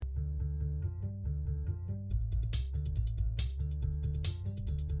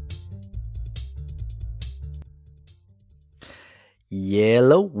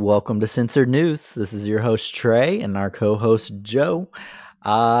Hello, welcome to Censored News. This is your host Trey and our co-host Joe.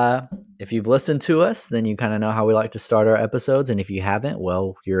 Uh, if you've listened to us, then you kind of know how we like to start our episodes, and if you haven't,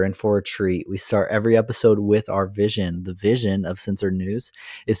 well, you're in for a treat. We start every episode with our vision. The vision of Censored News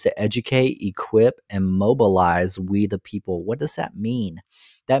is to educate, equip, and mobilize we the people. What does that mean?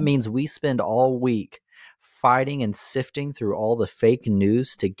 That means we spend all week fighting and sifting through all the fake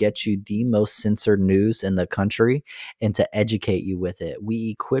news to get you the most censored news in the country and to educate you with it.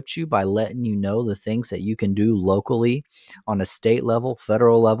 We equipped you by letting you know the things that you can do locally on a state level,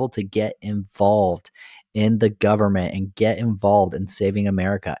 federal level to get involved in the government and get involved in saving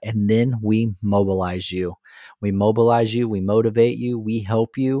America. And then we mobilize you. We mobilize you, we motivate you, we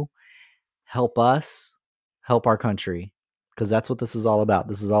help you, help us, help our country. Because that's what this is all about.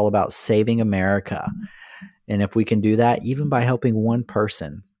 This is all about saving America. And if we can do that, even by helping one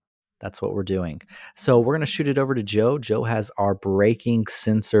person, that's what we're doing. So we're going to shoot it over to Joe. Joe has our breaking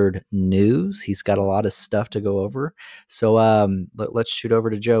censored news. He's got a lot of stuff to go over. So let's shoot over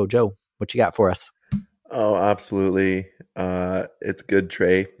to Joe. Joe, what you got for us? Oh, absolutely. It's good,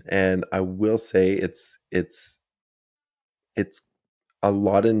 Trey. And I will say it's a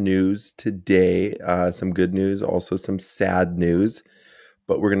lot of news today. Some good news, also some sad news.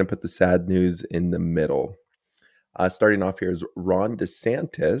 But we're gonna put the sad news in the middle. Starting off here is Ron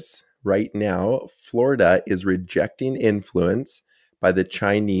DeSantis. Right now, Florida is rejecting influence by the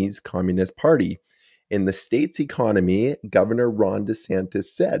Chinese Communist Party. In the state's economy, Governor Ron DeSantis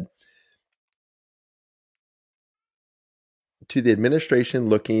said, to the administration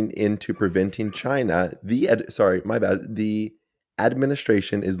looking into preventing China, the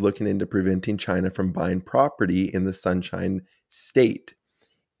administration is looking into preventing China from buying property in the Sunshine State.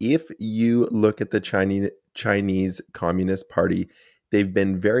 If you look at the Chinese Communist Party, they've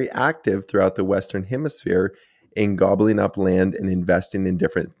been very active throughout the Western Hemisphere in gobbling up land and investing in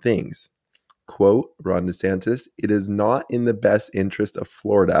different things. Quote, Ron DeSantis, it is not in the best interest of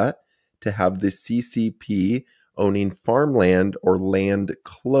Florida to have the CCP owning farmland or land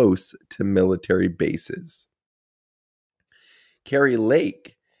close to military bases. Kari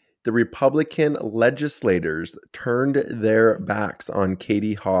Lake, the Republican legislators turned their backs on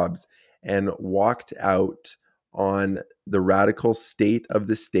Katie Hobbs and walked out on the radical State of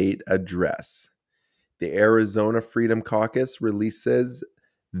the State address. The Arizona Freedom Caucus releases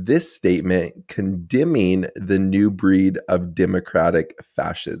this statement condemning the new breed of Democratic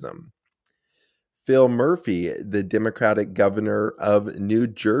fascism. Phil Murphy, the Democratic governor of New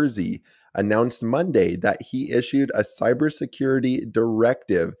Jersey, announced Monday that he issued a cybersecurity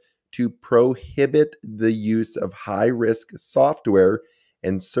directive to prohibit the use of high-risk software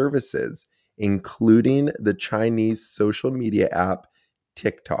and services, including the Chinese social media app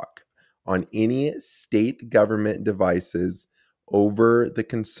TikTok, on any state government devices over the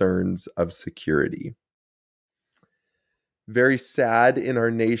concerns of security. Very sad in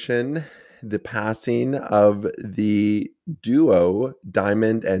our nation, the passing of the duo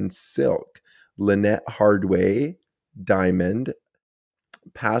Diamond and Silk. Lynette Hardway, Diamond,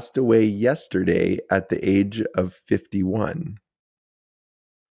 passed away yesterday at the age of 51.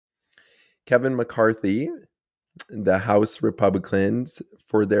 Kevin McCarthy, the House Republicans,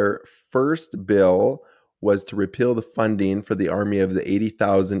 for their first bill was to repeal the funding for the Army of the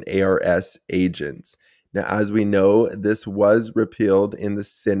 80,000 ARS agents. Now, as we know, this was repealed in the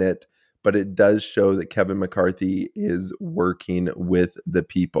Senate, but it does show that Kevin McCarthy is working with the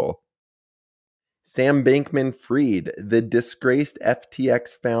people. Sam Bankman-Fried, the disgraced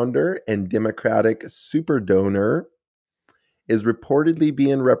FTX founder and Democratic super donor, is reportedly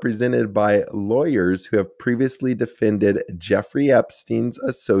being represented by lawyers who have previously defended Jeffrey Epstein's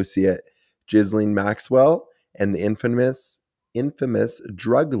associate, Ghislaine Maxwell, and the infamous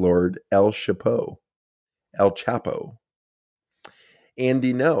drug lord El Chapo.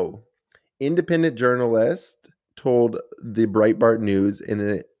 Andy Ngo, independent journalist, told the Breitbart News in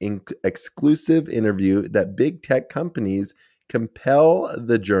an exclusive interview that big tech companies compel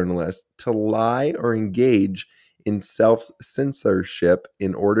the journalist to lie or engage in self-censorship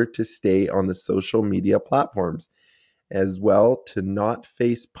in order to stay on the social media platforms, as well to not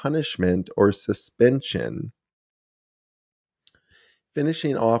face punishment or suspension.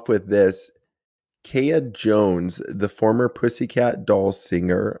 Finishing off with this, Kaya Jones, the former Pussycat Dolls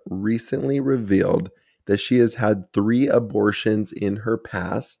singer, recently revealed that she has had 3 abortions in her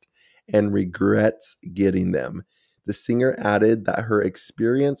past and regrets getting them. The singer added that her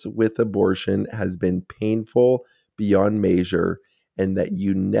experience with abortion has been painful beyond measure and that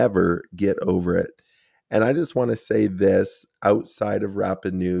you never get over it. And I just want to say this outside of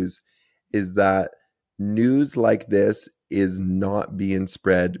rapid news is that news like this is not being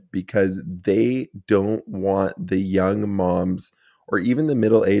spread because they don't want the young moms or even the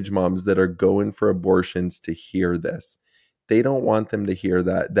middle-aged moms that are going for abortions to hear this. They don't want them to hear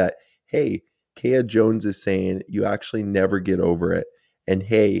that, hey, Kaya Jones is saying you actually never get over it. And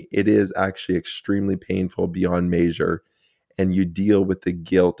hey, it is actually extremely painful beyond measure, and you deal with the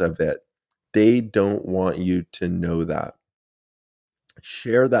guilt of it. They don't want you to know that.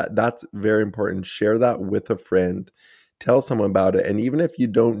 Share that. That's very important. Share that with a friend. Tell someone about it. And even if you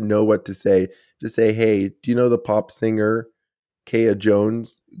don't know what to say, just say, hey, do you know the pop singer Kaya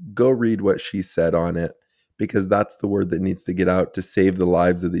Jones? Go read what she said on it, because that's the word that needs to get out to save the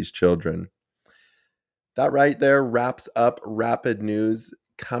lives of these children. That right there wraps up Rapid News.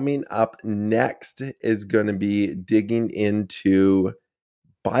 Coming up next is going to be digging into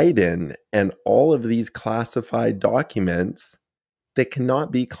Biden and all of these classified documents that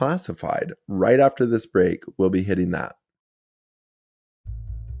cannot be classified. Right after this break, we'll be hitting that.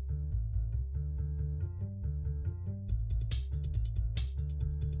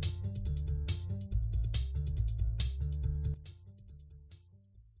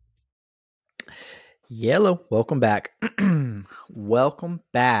 Yellow, welcome back. Welcome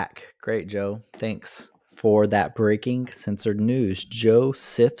back. Great, Joe. Thanks for that breaking censored news. Joe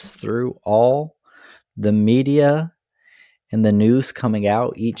sifts through all the media and the news coming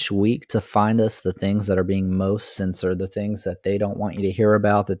out each week to find us the things that are being most censored, the things that they don't want you to hear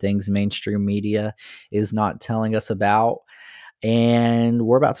about, the things mainstream media is not telling us about. And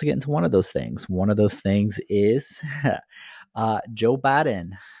we're about to get into one of those things. One of those things is Joe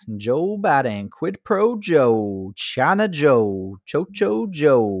Biden. Joe Biden, Quid Pro Joe, China Joe, Chocho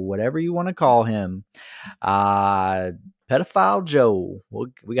Joe, whatever you want to call him. Pedophile Joe.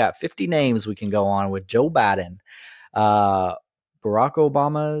 We got 50 names we can go on with Joe Biden. Barack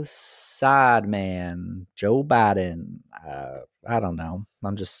Obama's side man, Joe Biden. I don't know.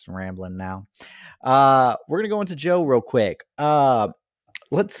 I'm just rambling now. We're going to go into Joe real quick.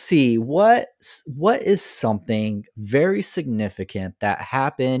 Let's see what is something very significant that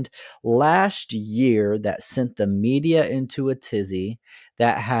happened last year that sent the media into a tizzy,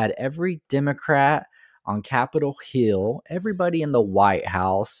 that had every Democrat on Capitol Hill, everybody in the White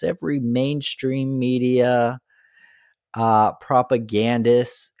House, every mainstream media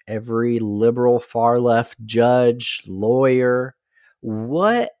propagandist, every liberal far left judge, lawyer.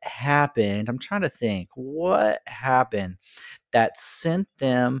 What happened? I'm trying to think. What happened that sent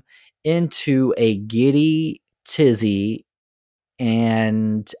them into a giddy tizzy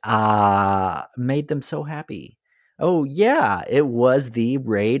and made them so happy? Oh, yeah, it was the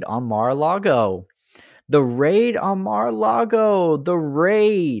raid on Mar-a-Lago. The raid on Mar-a-Lago. The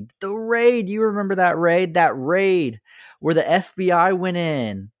raid. You remember that raid? That raid where the FBI went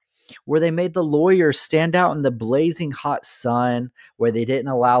in, where they made the lawyers stand out in the blazing hot sun, where they didn't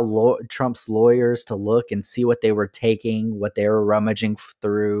allow Trump's lawyers to look and see what they were taking, what they were rummaging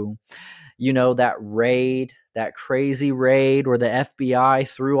through. You know, that raid, that crazy raid where the FBI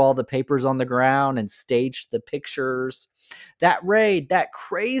threw all the papers on the ground and staged the pictures. That raid, that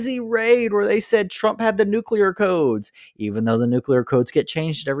crazy raid where they said Trump had the nuclear codes, even though the nuclear codes get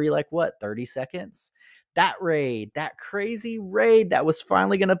changed every 30 seconds. That raid, that crazy raid that was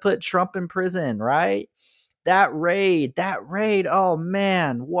finally going to put Trump in prison, right? That raid. Oh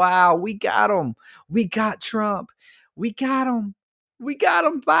man, wow, we got him. We got Trump. We got him.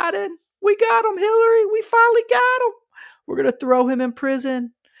 Biden. We got him, Hillary. We finally got him. We're going to throw him in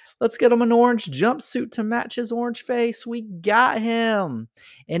prison. Let's get him an orange jumpsuit to match his orange face. We got him.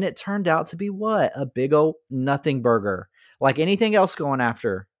 And it turned out to be what? A big old nothing burger. Like anything else going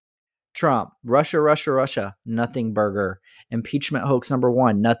after Trump. Russia, nothing burger. Impeachment hoax number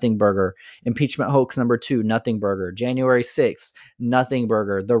 1, nothing burger. Impeachment hoax number 2, nothing burger. January 6th, nothing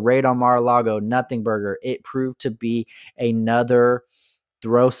burger. The raid on Mar-a-Lago, nothing burger. It proved to be another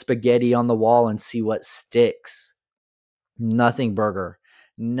throw spaghetti on the wall and see what sticks. Nothing burger.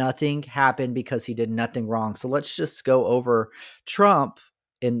 Nothing happened because he did nothing wrong. So let's just go over Trump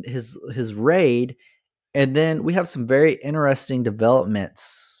and his raid. And then we have some very interesting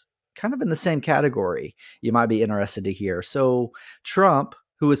developments kind of in the same category you might be interested to hear. So Trump,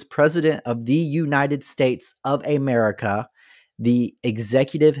 who is president of the United States of America, the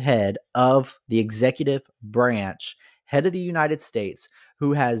executive head of the executive branch, head of the United States,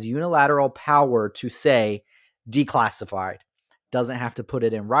 who has unilateral power to say declassified, doesn't have to put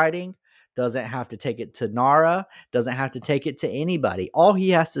it in writing, doesn't have to take it to NARA, doesn't have to take it to anybody. All he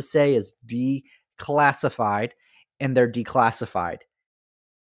has to say is declassified, and they're declassified,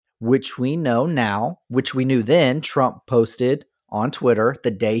 which we know now, which we knew then. Trump posted on Twitter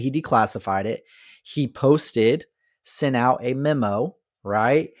the day he declassified it. He posted sent out a memo,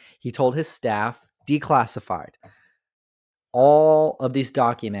 right? He told his staff, declassified all of these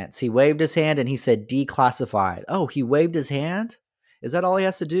documents. He waved his hand and he said declassified. Oh, he waved his hand? Is that all he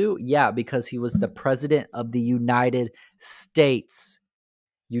has to do? Yeah, because he was the president of the United States.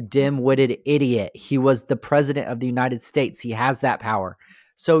 You dim-witted idiot. He was the president of the United States. He has that power.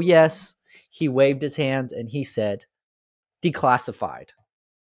 So yes, he waved his hand and he said declassified.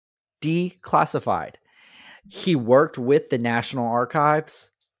 Declassified. He worked with the National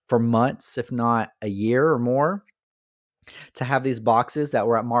Archives for months, if not a year or more, to have these boxes that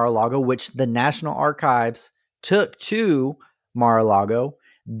were at Mar-a-Lago, which the National Archives took to Mar-a-Lago.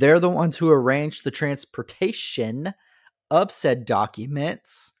 They're the ones who arranged the transportation of said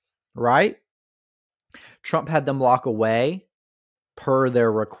documents, right? Trump had them locked away per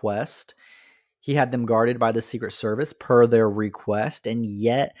their request. He had them guarded by the Secret Service per their request, and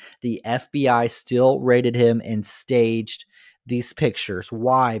yet the FBI still raided him and staged these pictures.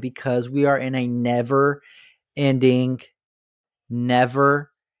 Why? Because we are in a never-ending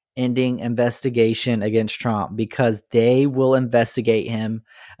investigation against Trump, because they will investigate him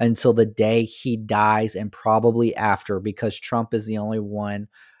until the day he dies and probably after, because Trump is the only one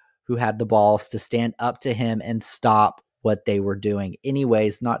who had the balls to stand up to him and stop what they were doing.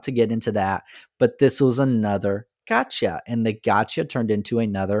 Anyways, not to get into that, but this was another gotcha, and the gotcha turned into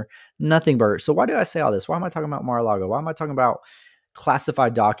another nothing burger. So why do I say all this? Why am I talking about Mar-a-Lago? Why am I talking about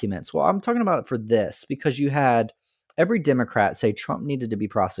classified documents? Well, I'm talking about it for this, because you had every Democrat say Trump needed to be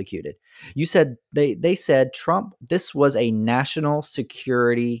prosecuted. You said they said Trump, this was a national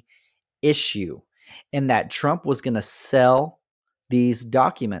security issue, and that Trump was going to sell these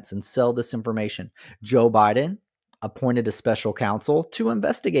documents and sell this information. Joe Biden appointed a special counsel to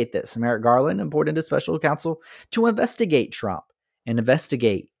investigate this. Merrick Garland appointed a special counsel to investigate Trump and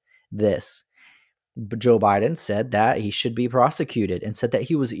investigate this. But Joe Biden said that he should be prosecuted and said that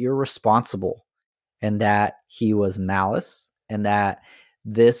he was irresponsible and that he was malice and that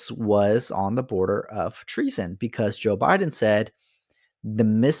this was on the border of treason, because Joe Biden said the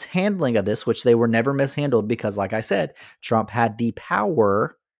mishandling of this, which they were never mishandled, because like I said, Trump had the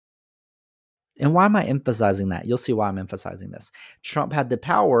power. And why am I emphasizing that? You'll see why I'm emphasizing this. Trump had the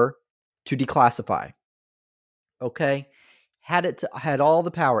power to declassify. Okay? Had all the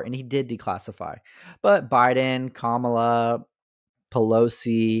power, and he did declassify. But Biden, Kamala,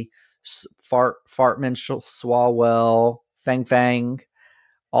 Pelosi, Fartman, Swalwell, Fang,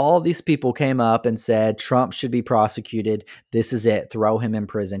 all these people came up and said Trump should be prosecuted. This is it. Throw him in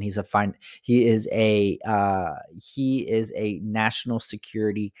prison. He is a national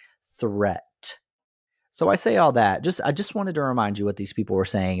security threat. So I say all that. I just wanted to remind you what these people were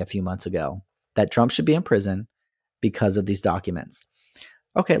saying a few months ago, that Trump should be in prison because of these documents.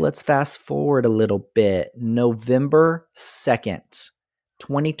 Okay, let's fast forward a little bit. November 2nd,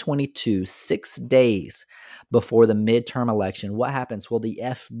 2022, 6 days before the midterm election. What happens? Well, the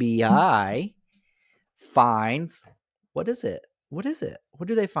FBI finds, what is it? What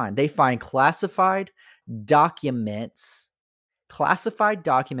do they find? They find classified documents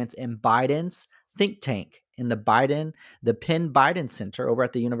in Biden's think tank, in the Penn Biden Center over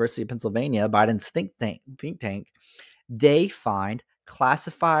at the University of Pennsylvania, Biden's think tank. They find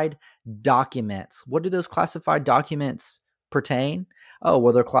classified documents. What do those classified documents pertain? Oh,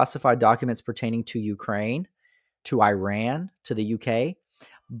 well, they're classified documents pertaining to Ukraine, to Iran, to the UK.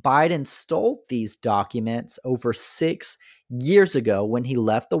 Biden stole these documents over 6 years ago when he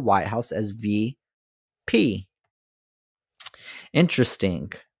left the White House as VP.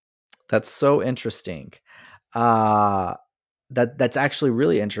 Interesting. That's so interesting. That's actually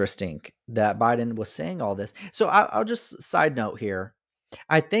really interesting that Biden was saying all this. So I'll just side note here.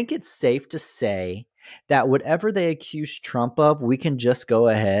 I think it's safe to say that whatever they accuse Trump of, we can just go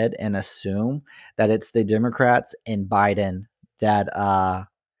ahead and assume that it's the Democrats and Biden that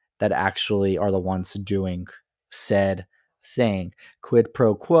actually are the ones doing said thing. Quid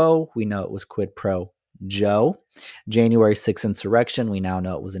pro quo, we know it was quid pro Joe. January 6th insurrection, we now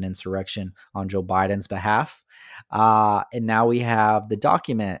know it was an insurrection on Joe Biden's behalf. And now we have the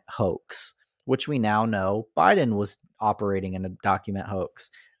document hoax, which we now know Biden was operating in a document hoax.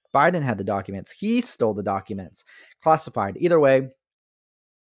 Biden had the documents. He stole the documents. Classified. Either way,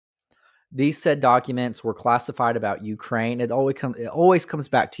 these said documents were classified about Ukraine. It always comes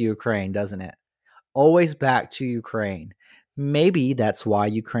back to Ukraine, doesn't it? Always back to Ukraine. Maybe that's why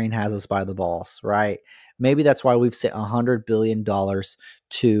Ukraine has us by the balls, right? Maybe that's why we've sent $100 billion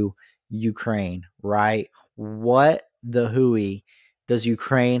to Ukraine, right? What the hooey does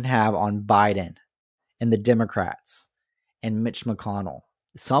Ukraine have on Biden and the Democrats and Mitch McConnell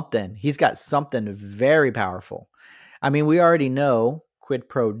Something. He's got something very powerful. I mean, we already know Quid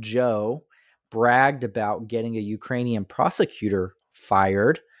Pro Joe bragged about getting a Ukrainian prosecutor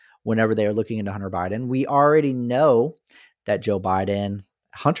fired whenever they are looking into Hunter Biden. We already know that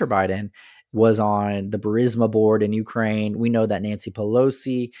Hunter Biden, was on the Burisma board in Ukraine. We know that Nancy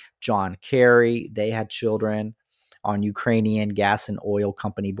Pelosi, John Kerry, they had children on Ukrainian gas and oil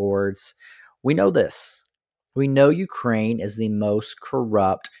company boards. We know this. We know Ukraine is the most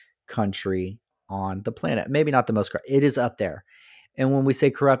corrupt country on the planet. Maybe not the most corrupt. It is up there. And when we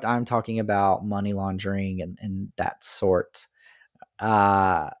say corrupt, I'm talking about money laundering and that sort.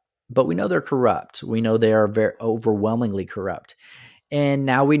 But we know they're corrupt. We know they are very overwhelmingly corrupt. And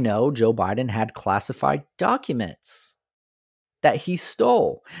now we know Joe Biden had classified documents that he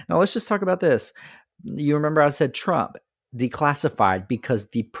stole. Now let's just talk about this. You remember I said Trump declassified because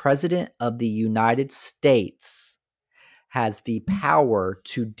the president of the United States has the power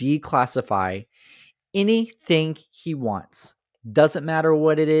to declassify anything he wants. Doesn't matter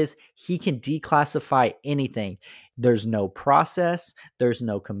what it is, he can declassify anything. There's no process, there's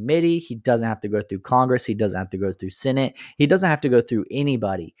no committee. He doesn't have to go through Congress, he doesn't have to go through Senate, he doesn't have to go through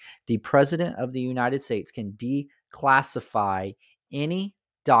anybody. The president of the United States can declassify any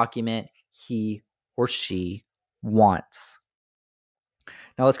document he or she wants.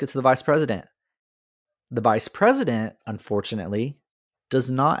 Now let's get to the vice president. The vice president, unfortunately,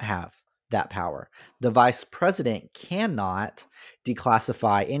 does not have that power. The vice president cannot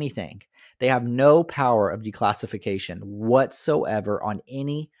declassify anything. They have no power of declassification whatsoever on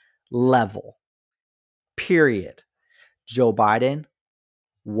any level. Period. Joe Biden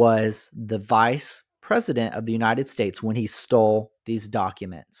was the vice president of the United States when he stole these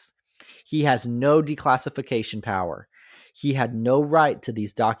documents. He has no declassification power. He had no right to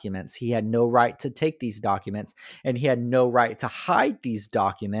these documents. He had no right to take these documents, and he had no right to hide these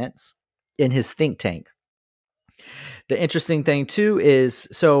documents in his think tank. The interesting thing too is,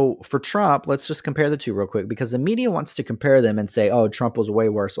 so for Trump, let's just compare the two real quick, because the media wants to compare them and say, oh, Trump was way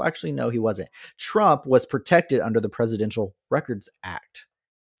worse. Well, actually, no, he wasn't. Trump was protected under the Presidential Records Act.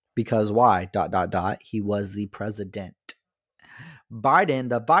 Because why? ... He was the president. Biden,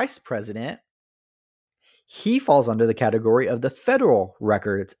 the vice president, he falls under the category of the Federal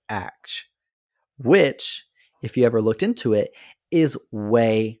Records Act, which, if you ever looked into it, is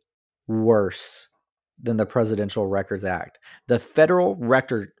way worse than the Presidential Records Act. The Federal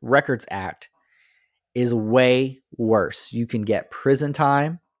Records Act is way worse. You can get prison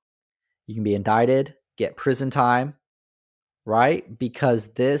time. You can be indicted, get prison time, right? Because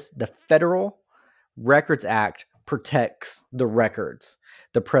the Federal Records Act protects the records.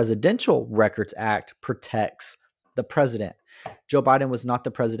 The Presidential Records Act protects the president. Joe Biden was not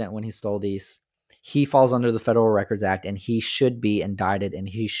the president when he stole these. He falls under the Federal Records Act, and he should be indicted, and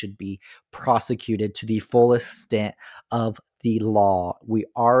he should be prosecuted to the fullest extent of the law. We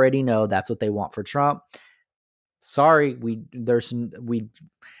already know that's what they want for Trump. Sorry, we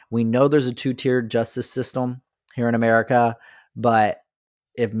know there's a two-tiered justice system here in America, but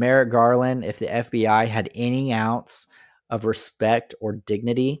if Merrick Garland, if the FBI had any ounce of respect or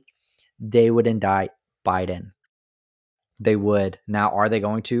dignity, they would indict Biden. They would. Now, are they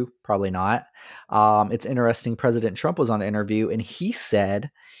going to? Probably not. It's interesting. President Trump was on an interview, and he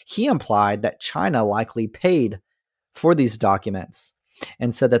implied that China likely paid for these documents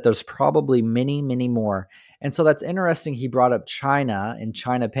and said that there's probably many, many more. And so that's interesting. He brought up China and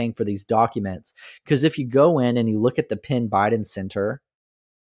China paying for these documents, because if you go in and you look at the Penn Biden Center,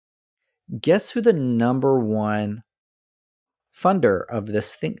 guess who the number one funder of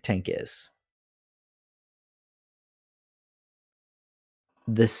this think tank is?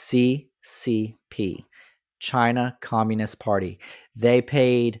 The CCP, China Communist Party. They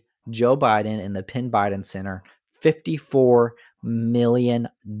paid Joe Biden and the Penn Biden Center $54 million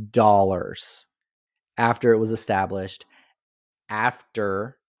after it was established,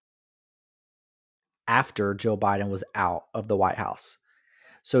 after Joe Biden was out of the White House.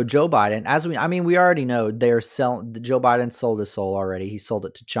 So Joe Biden, we already know Joe Biden sold his soul already. He sold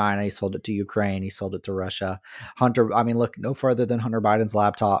it to China. He sold it to Ukraine. He sold it to Russia. Look no further than Hunter Biden's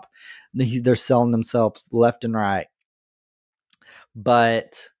laptop. They're selling themselves left and right.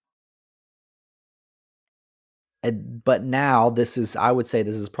 But now I would say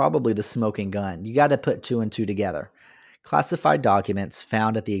this is probably the smoking gun. You got to put two and two together. Classified documents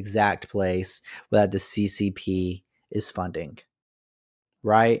found at the exact place that the CCP is funding.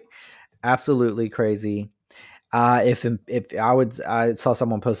 Right? Absolutely crazy. I saw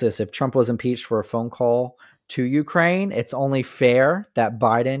someone post this. If Trump was impeached for a phone call to Ukraine, it's only fair that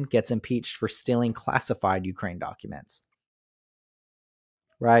Biden gets impeached for stealing classified Ukraine documents.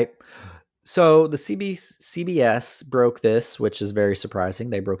 right? So the CBS broke this, which is very surprising.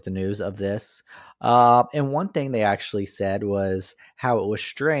 They broke the news of this. And one thing they actually said was how it was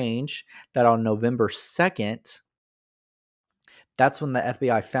strange that on November 2nd, that's when the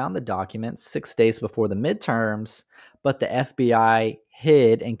FBI found the documents 6 days before the midterms, but the FBI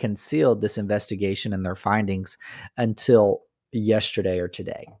hid and concealed this investigation and their findings until yesterday or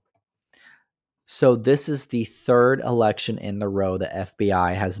today. So this is the third election in the row the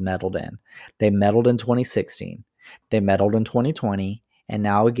FBI has meddled in. They meddled in 2016, they meddled in 2020, and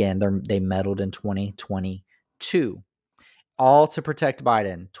now again they meddled in 2022. All to protect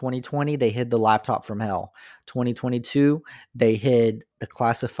Biden. 2020, they hid the laptop from hell. 2022, they hid the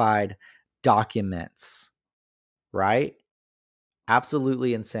classified documents, right?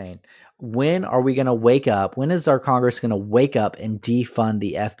 Absolutely insane. When are we going to wake up? When is our Congress going to wake up and defund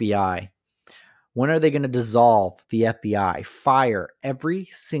the FBI? When are they going to dissolve the FBI? Fire every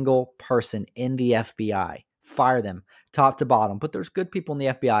single person in the FBI. Fire them top to bottom. But there's good people in the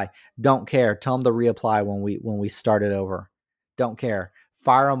FBI. Don't care. Tell them to reapply when we start it over. Don't care.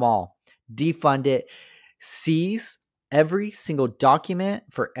 Fire them all. Defund it. Seize every single document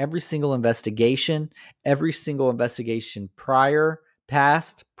for every single investigation prior,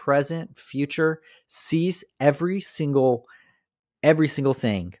 past, present, future. Seize every single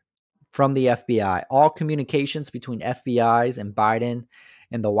thing from the FBI, all communications between FBIs and Biden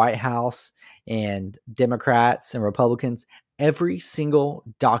and the White House and Democrats and Republicans, every single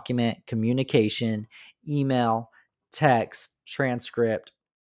document, communication, email, text, transcript,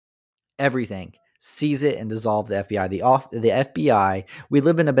 everything. Seize it and dissolve the FBI. The FBI, we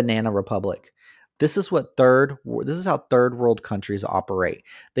live in a banana republic. This is how third world countries operate.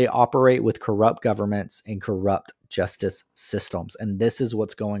 They operate with corrupt governments and corrupt justice systems. And this is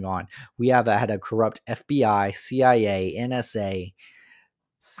what's going on. We have had a corrupt FBI, CIA, NSA,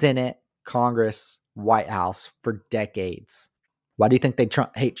 Senate, Congress, White House for decades. Why do you think they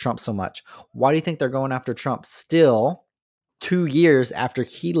hate Trump so much? Why do you think they're going after Trump still 2 years after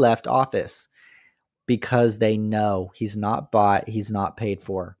he left office? Because they know he's not bought, he's not paid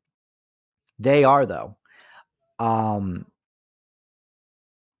for. They are, though. I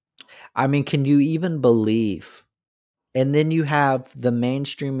mean, can you even believe? And then you have the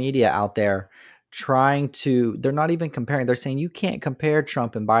mainstream media out there they're not even comparing. They're saying you can't compare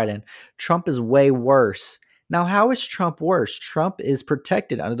Trump and Biden. Trump is way worse. Now, how is Trump worse? Trump is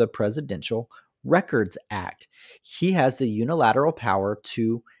protected under the Presidential Records Act. He has the unilateral power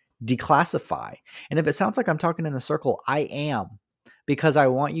to declassify. And if it sounds like I'm talking in a circle, I am, because I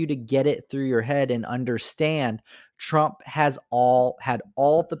want you to get it through your head and understand Trump had all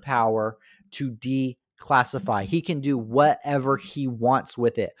the power to declassify. He can do whatever he wants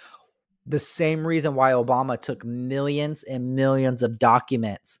with it. The same reason why Obama took millions and millions of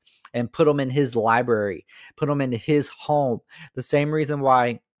documents and put them in his library, put them into his home. The same reason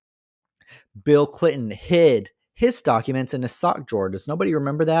why Bill Clinton hid his documents in his sock drawer. Does nobody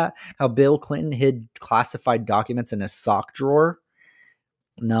remember that? How Bill Clinton hid classified documents in his sock drawer?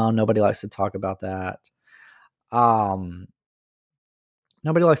 No, nobody likes to talk about that.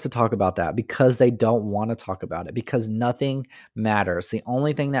 Nobody likes to talk about that because they don't want to talk about it, because nothing matters. The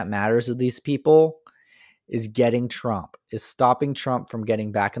only thing that matters to these people is getting Trump, is stopping Trump from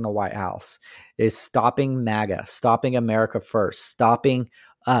getting back in the White House, is stopping MAGA, stopping America first, stopping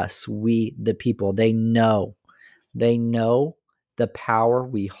us, we the people. They know the power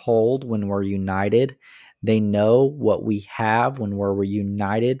we hold when we're united. They know what we have when we're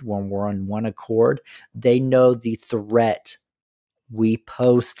united, when we're on one accord. They know the threat we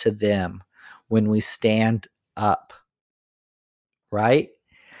pose to them when we stand up, right?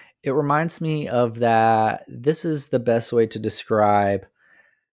 It reminds me of that. This is the best way to describe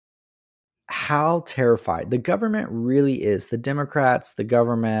how terrified the government really is. The Democrats, the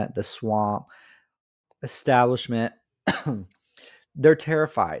government, the swamp, establishment, they're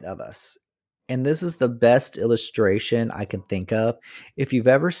terrified of us. And this is the best illustration I can think of. If you've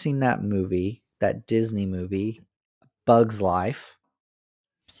ever seen that movie, that Disney movie, Bug's Life,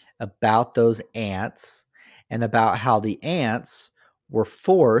 about those ants and about how the ants were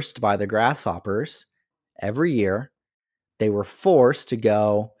forced by the grasshoppers every year. They were forced to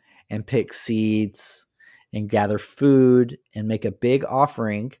go and pick seeds and gather food and make a big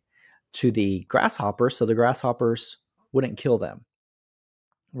offering to the grasshoppers so the grasshoppers wouldn't kill them,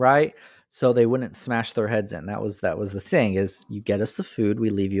 right? So they wouldn't smash their heads in. That was the thing, is you get us the food, we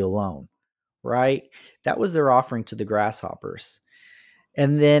leave you alone, right? That was their offering to the grasshoppers.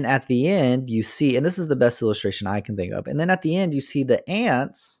 And then at the end, you see, and this is the best illustration I can think of. And then at the end, you see the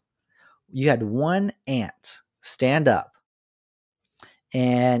ants. You had one ant stand up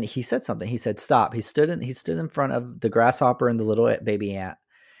And he said something. He said, "Stop." He stood in front of the grasshopper and the little baby ant.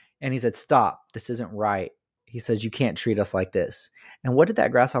 And he said, "Stop. This isn't right." He says, "You can't treat us like this." And what did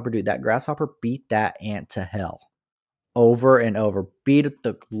that grasshopper do? That grasshopper beat that ant to hell over and over, beat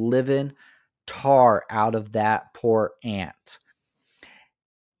the living tar out of that poor ant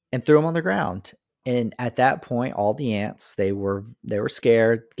and threw him on the ground. And at that point, all the ants, they were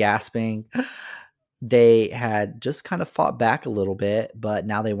scared, gasping. They had just kind of fought back a little bit, but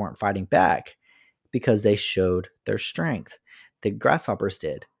now they weren't fighting back because they showed their strength. The grasshoppers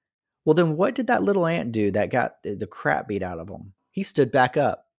did. Well, then what did that little ant do that got the crap beat out of him? He stood back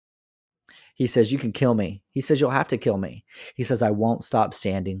up. He says, "You can kill me." He says, "You'll have to kill me." He says, "I won't stop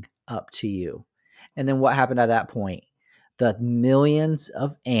standing up to you." And then what happened at that point? The millions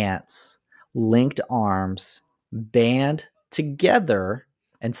of ants linked arms, band together,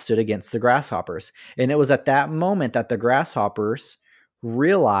 and stood against the grasshoppers. And it was at that moment that the grasshoppers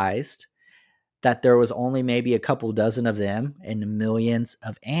realized that there was only maybe a couple dozen of them and millions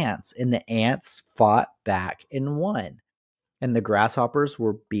of ants. And the ants fought back and won. And the grasshoppers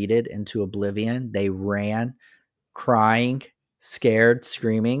were beaten into oblivion. They ran, crying, scared,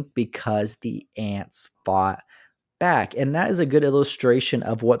 screaming, because the ants fought back. And that is a good illustration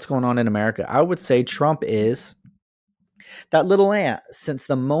of what's going on in America. I would say Trump is that little ant since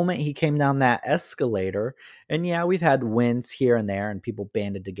the moment he came down that escalator. And yeah, we've had wins here and there and people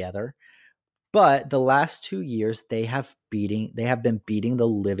banded together. But the last 2 years, they have been beating the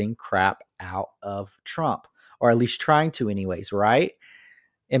living crap out of Trump, or at least trying to anyways, right?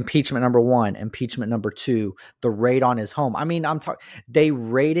 Impeachment number 1, impeachment number 2, the raid on his home. I mean, they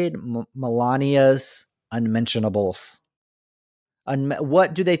raided Melania's unmentionables.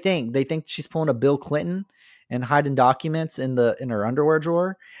 What do they think? They think she's pulling a Bill Clinton and hiding documents in her underwear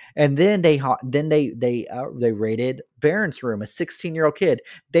drawer. And then they raided Barron's room, a 16-year-old kid.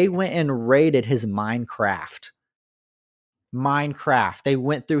 They went and raided his Minecraft. They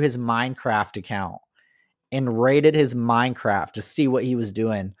went through his Minecraft account and raided his Minecraft to see what he was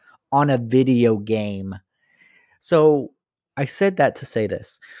doing on a video game. So I said that to say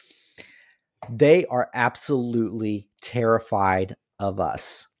this. They are absolutely terrified of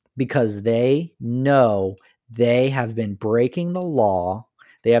us because they know they have been breaking the law.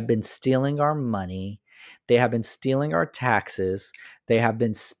 They have been stealing our money. They have been stealing our taxes. They have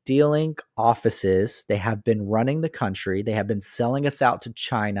been stealing offices. They have been running the country. They have been selling us out to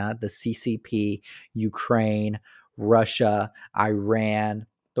China, the CCP, Ukraine, Russia, Iran,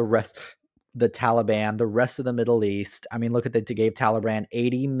 the Taliban, the rest of the Middle East. I mean, look at they gave Taliban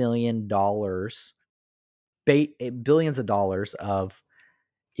 $80 million, billions of dollars of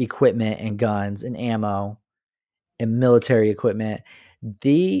equipment and guns and ammo and military equipment.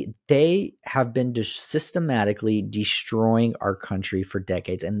 They have been systematically destroying our country for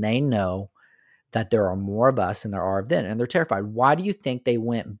decades, and they know that there are more of us than there are of them, and they're terrified. Why do you think they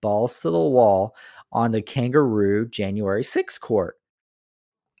went balls to the wall on the kangaroo January 6th court?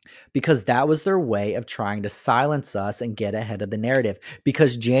 Because that was their way of trying to silence us and get ahead of the narrative.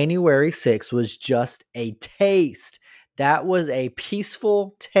 Because January 6th was just a taste. That was a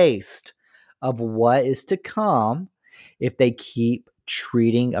peaceful taste of what is to come if they keep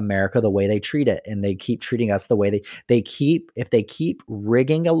treating America the way they treat it, and they keep treating us the way if they keep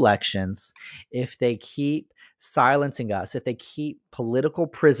rigging elections, if they keep silencing us, if they keep political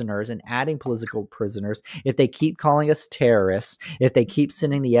prisoners and adding political prisoners, if they keep calling us terrorists, if they keep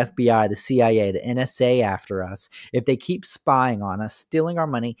sending the FBI, the CIA, the NSA after us, if they keep spying on us, stealing our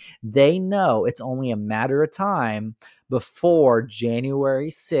money, they know it's only a matter of time before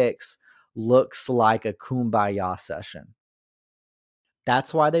January 6th looks like a kumbaya session.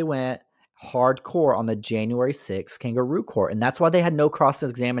 That's why they went hardcore on the January 6th kangaroo court. And that's why they had no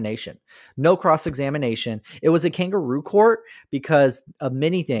cross-examination. No cross-examination. It was a kangaroo court because of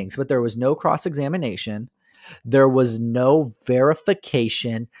many things, but there was no cross-examination. There was no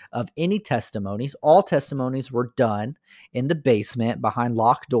verification of any testimonies. All testimonies were done in the basement behind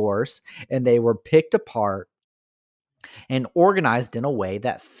locked doors, and they were picked apart and organized in a way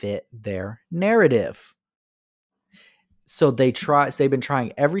that fit their narrative. So they've been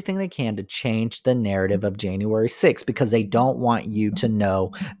trying everything they can to change the narrative of January 6th because they don't want you to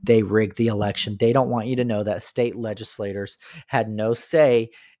know they rigged the election. They don't want you to know that state legislators had no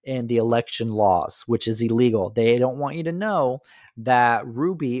say in the election laws, which is illegal. They don't want you to know that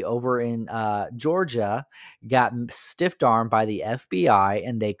Ruby over in Georgia got stiff armed by the FBI,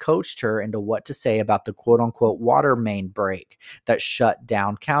 and they coached her into what to say about the quote unquote water main break that shut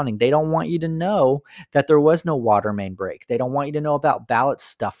down counting. They don't want you to know that there was no water main break. They don't want you to know about ballot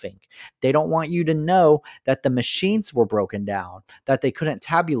stuffing. They don't want you to know that the machines were broken down, that they couldn't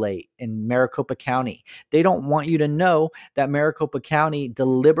tabulate in Maricopa County. They don't want you to know that Maricopa County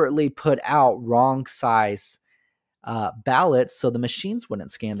deliberately put out wrong size ballots so the machines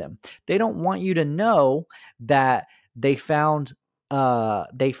wouldn't scan them. They don't want you to know that they found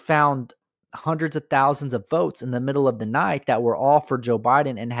hundreds of thousands of votes in the middle of the night that were all for Joe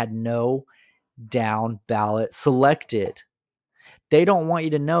Biden and had no down ballot selected. They don't want you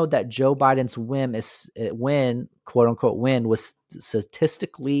to know that Joe Biden's quote unquote win, was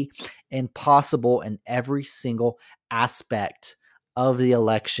statistically impossible in every single aspect of the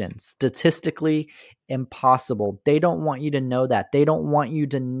election. Statistically impossible. They don't want you to know that. They don't want you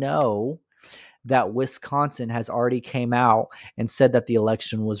to know that Wisconsin has already came out and said that the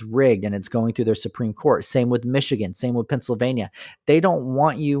election was rigged and it's going through their Supreme Court. Same with Michigan, same with Pennsylvania. They don't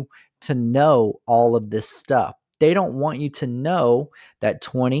want you to know all of this stuff. They don't want you to know that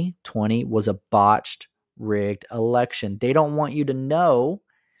 2020 was a botched, rigged election. They don't want you to know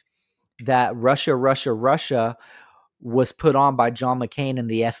that Russia was put on by John McCain and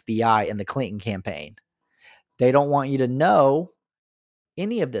the FBI in the Clinton campaign. They don't want you to know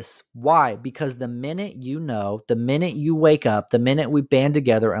any of this. Why? Because the minute you know, the minute you wake up, the minute we band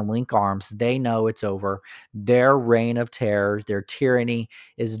together and link arms, they know it's over. Their reign of terror, their tyranny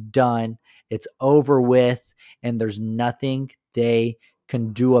is done. It's over with, and there's nothing they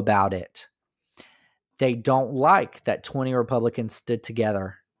can do about it. They don't like that 20 Republicans stood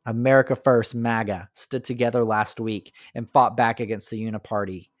together. America First, MAGA, stood together last week and fought back against the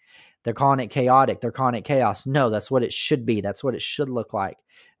Uniparty. They're calling it chaotic. They're calling it chaos. No, that's what it should be. That's what it should look like.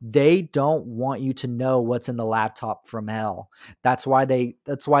 They don't want you to know what's in the laptop from hell. That's why they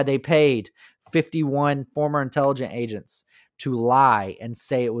paid 51 former intelligence agents to lie and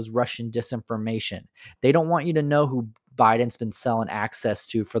say it was Russian disinformation. They don't want you to know who Biden's been selling access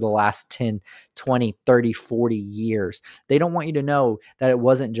to for the last 10, 20, 30, 40 years. They don't want you to know that it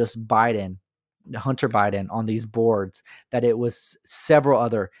wasn't just Hunter Biden on these boards, that it was several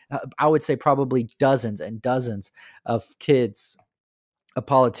other, I would say probably dozens and dozens of kids, of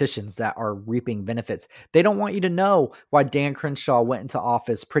politicians that are reaping benefits. They don't want you to know why Dan Crenshaw went into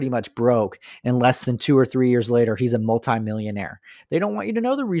office pretty much broke, and less than 2 or 3 years later, he's a multimillionaire. They don't want you to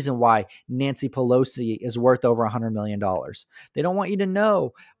know the reason why Nancy Pelosi is worth over $100 million. They don't want you to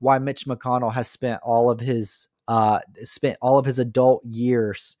know why Mitch McConnell has spent all of his adult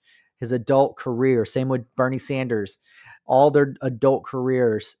years, his adult career. Same with Bernie Sanders, all their adult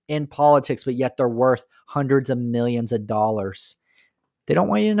careers in politics, but yet they're worth hundreds of millions of dollars. They don't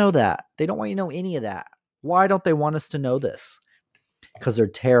want you to know that. They don't want you to know any of that. Why don't they want us to know this? Because they're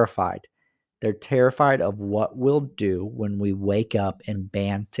terrified. They're terrified of what we'll do when we wake up and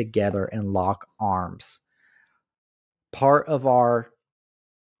band together and lock arms. Part of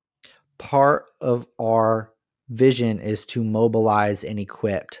our vision is to mobilize and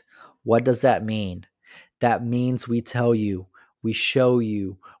equip. What does that mean? That means we tell you, we show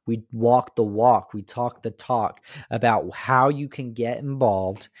you, we walk the walk, we talk the talk about how you can get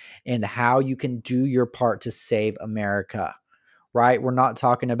involved and how you can do your part to save America, right? We're not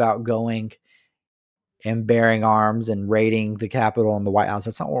talking about going and bearing arms and raiding the Capitol and the White House.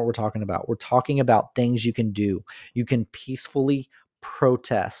 That's not what we're talking about. We're talking about things you can do. You can peacefully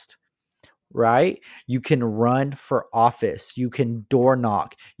protest, right? You can run for office. You can door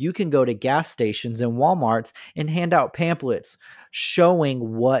knock. You can go to gas stations and Walmarts and hand out pamphlets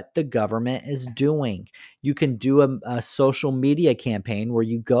showing what the government is doing. You can do a social media campaign where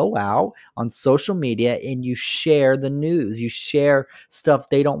you go out on social media and you share the news. You share stuff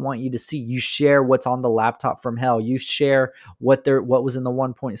they don't want you to see. You share what's on the laptop from hell. You share what was in the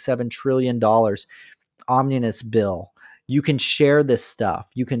 $1.7 trillion omnibus bill. You can share this stuff.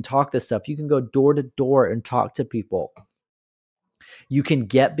 You can talk this stuff. You can go door to door and talk to people. You can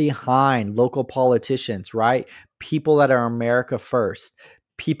get behind local politicians, right? People that are America first,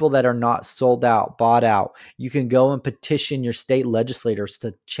 people that are not sold out, bought out. You can go and petition your state legislators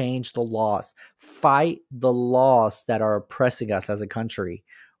to change the laws, fight the laws that are oppressing us as a country,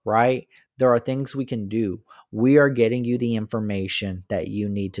 right? There are things we can do. We are getting you the information that you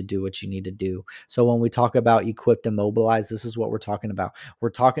need to do what you need to do. So when we talk about equipped and mobilize, this is what we're talking about.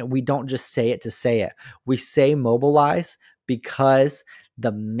 We don't just say it to say it. We say mobilize because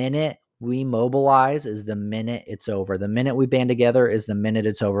the minute we mobilize is the minute it's over. The minute we band together is the minute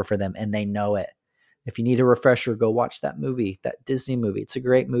it's over for them, and they know it. If you need a refresher, go watch that movie, that Disney movie. It's a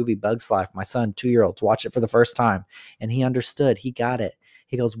great movie, Bug's Life. My son, 2-year-old, watched it for the first time, and he understood. He got it.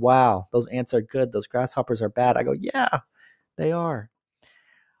 He goes, wow, those ants are good. Those grasshoppers are bad. I go, yeah, they are.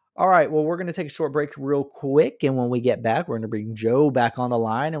 All right, well, we're going to take a short break real quick, and when we get back, we're going to bring Joe back on the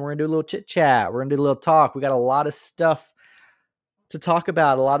line, and we're going to do a little chit-chat. We're going to do a little talk. We got a lot of stuff to talk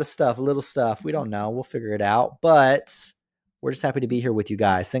about, a lot of stuff, little stuff. We don't know. We'll figure it out, but we're just happy to be here with you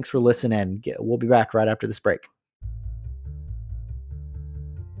guys. Thanks for listening. We'll be back right after this break.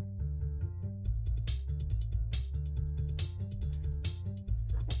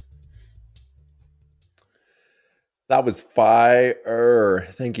 That was fire.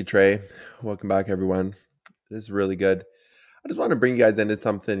 Thank you, Trey. Welcome back, everyone. This is really good. I just want to bring you guys into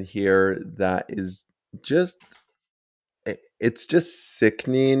something here that is just, it's just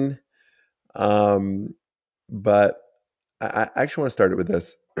sickening. But I actually want to start it with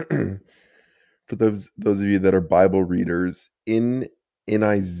this. For those of you that are Bible readers, in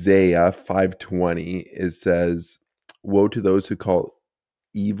Isaiah 5:20, it says, "Woe to those who call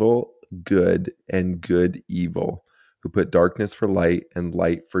evil good and good evil, who put darkness for light and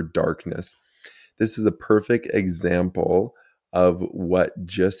light for darkness." This is a perfect example of what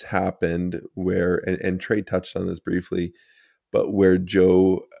just happened where, and Trey touched on this briefly, but where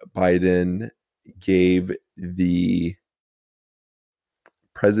Joe Biden gave the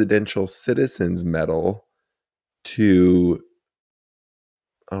Presidential Citizens Medal to,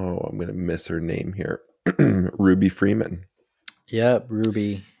 I'm going to miss her name here, Ruby Freeman. Yep,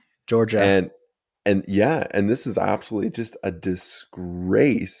 Ruby, Georgia. And yeah, and this is absolutely just a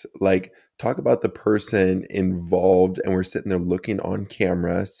disgrace. Like, talk about the person involved, and we're sitting there looking on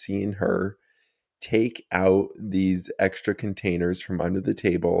camera, seeing her take out these extra containers from under the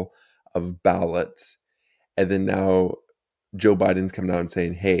table of ballots. And then now Joe Biden's coming out and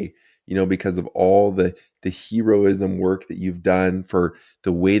saying, hey, because of all the heroism work that you've done, for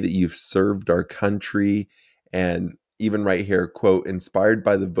the way that you've served our country, and even right here, quote, "Inspired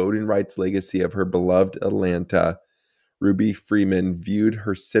by the voting rights legacy of her beloved Atlanta, Ruby Freeman viewed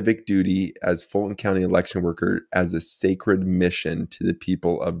her civic duty as Fulton County election worker as a sacred mission to the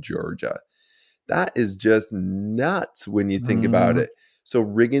people of Georgia." That is just nuts when you think about it. So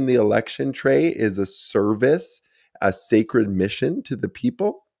rigging the election, Trey, is a service, a sacred mission to the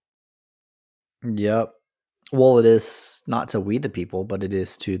people. Yep. Well, it is not to we the people, but it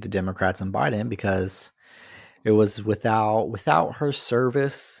is to the Democrats and Biden, because it was without her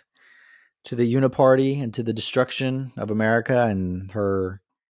service to the uniparty and to the destruction of America, and her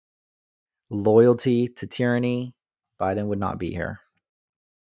loyalty to tyranny, Biden would not be here.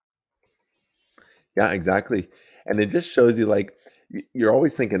 Yeah, exactly. And it just shows you, like, you're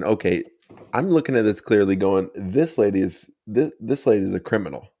always thinking, okay, I'm looking at this clearly going, this lady is a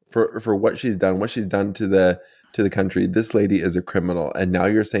criminal for what she's done to the country. This lady is a criminal. And now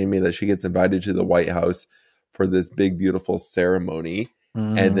you're saying to me that she gets invited to the White House for this big, beautiful ceremony,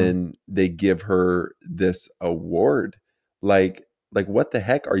 and then they give her this award. Like what the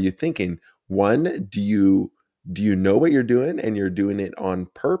heck are you thinking? One, do you know what you're doing, and you're doing it on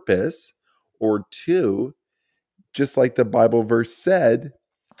purpose? Or two, just like the Bible verse said,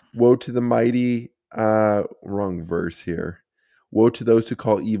 woe to the mighty, wrong verse here. Woe to those who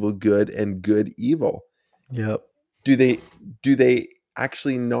call evil good and good evil. Yep. Do they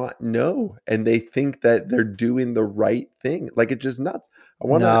actually not know, and they think that they're doing the right thing? Like, it's just nuts.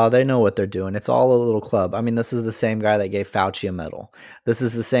 No, they know what they're doing. It's all a little club. I mean, this is the same guy that gave Fauci a medal. This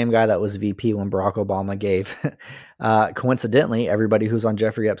is the same guy that was VP when Barack Obama gave, coincidentally, everybody who's on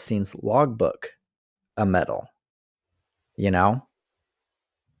Jeffrey Epstein's logbook a medal. They know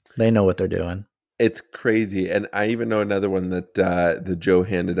what they're doing. It's crazy. And I even know another one that the Joe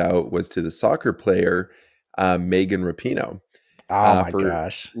handed out was to the soccer player, Megan Rapinoe. Oh my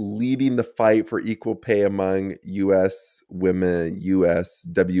gosh. Leading the fight for equal pay among U.S. women, U.S.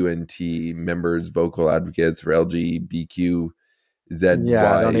 WNT members, vocal advocates for LGBTQZY.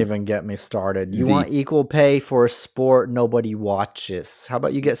 Yeah, don't even get me started. You want equal pay for a sport nobody watches. How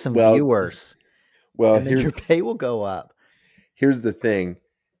about you get some viewers? Well, and then your pay will go up. Here's the thing.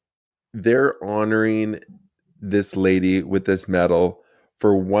 They're honoring this lady with this medal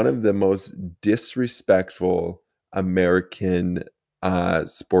for one of the most disrespectful American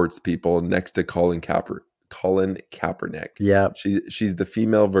sports people, next to Colin Kaepernick. Yeah, she's the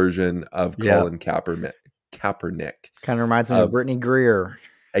female version of Colin Kaepernick. Kind of reminds me of Brittany Greer.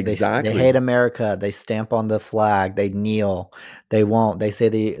 Exactly. They hate America. They stamp on the flag. They kneel. They won't. They say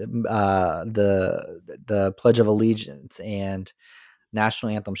the Pledge of Allegiance and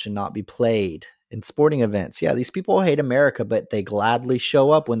national anthem should not be played in sporting events. Yeah, these people hate America, but they gladly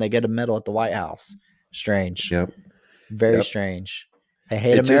show up when they get a medal at the White House. Strange. Yep. Very Yep. strange. They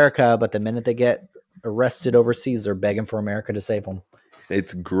hate It just America, but the minute they get arrested overseas, they're begging for America to save them.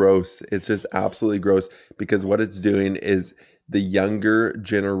 It's gross. It's just absolutely gross because what it's doing is the younger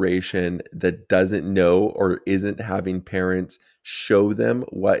generation that doesn't know or isn't having parents show them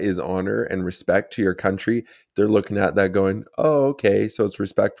what is honor and respect to your country. They're looking at that going, oh, okay, so it's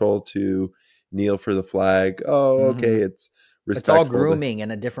respectful to kneel for the flag. Oh, Hmm. okay, it's It's all respectful to, grooming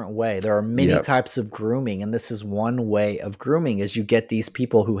in a different way. There are many yep. types of grooming, and this is one way of grooming is you get these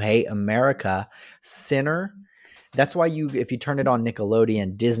people who hate America center. That's why if you turn it on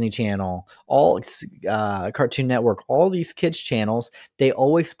Nickelodeon, Disney Channel, all Cartoon Network, all these kids channels, they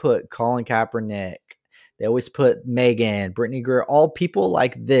always put Colin Kaepernick. They always put Megan, Brittany Greer, all people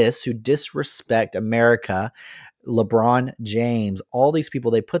like this who disrespect America, LeBron James, all these people,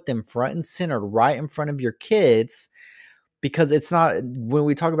 they put them front and center right in front of your kids because it's not, when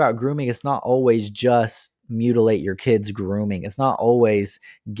we talk about grooming, it's not always just mutilate your kids grooming. It's not always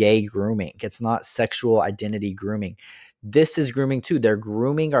gay grooming. It's not sexual identity grooming. This is grooming too. They're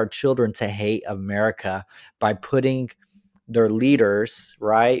grooming our children to hate America by putting their leaders,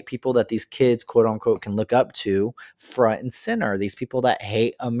 right? People that these kids, quote unquote, can look up to front and center. These people that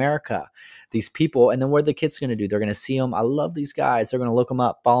hate America, these people. And then what are the kids going to do? They're going to see them. I love these guys. They're going to look them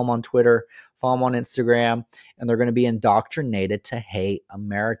up, follow them on Twitter, follow them on Instagram, and they're going to be indoctrinated to hate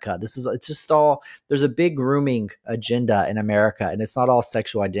America. It's just all, there's a big grooming agenda in America, and it's not all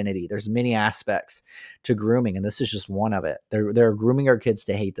sexual identity. There's many aspects to grooming, and this is just one of it. They're grooming our kids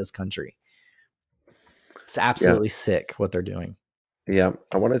to hate this country. It's Yeah. absolutely sick what they're doing. Yeah.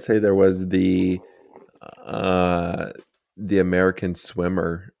 I want to say there was uh the American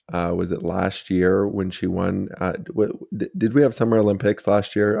swimmer. Was it last year when she won? Did we have Summer Olympics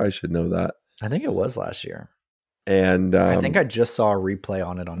last year? I should know that. I think it was last year. And I think I just saw a replay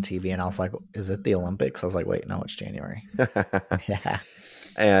on it on TV and I was like, is it the Olympics? I was like, wait, no, it's January. Yeah.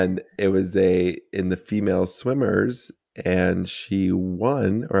 and it was in the female swimmers, and she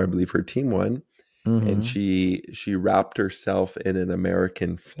won, or I believe her team won, and Mm-hmm. she wrapped herself in an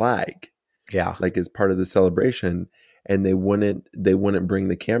American flag, Yeah. like as part of the celebration, and they wouldn't bring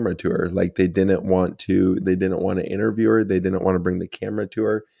the camera to her. Like they didn't want to interview her, they didn't want to bring the camera to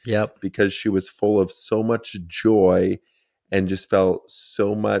her Yep. because she was full of so much joy and just felt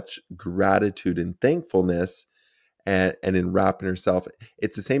so much gratitude and thankfulness, and in wrapping herself.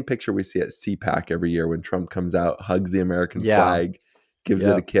 It's the same picture we see at CPAC every year when Trump comes out, hugs the American Yeah. flag, gives it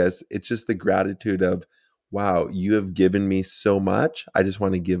a Yep. kiss. It's just the gratitude of, wow, you have given me so much. I just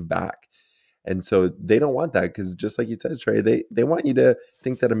want to give back. And so they don't want that because, just like you said, Trey, they want you to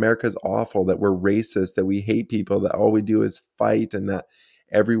think that America's awful, that we're racist, that we hate people, that all we do is fight, and that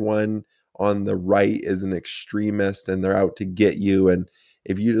everyone on the right is an extremist and they're out to get you. And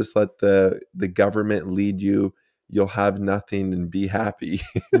if you just let the government lead you, you'll have nothing and be happy.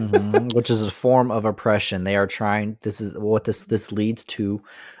 Mm-hmm. Which is a form of oppression. They are trying, this is what this leads to,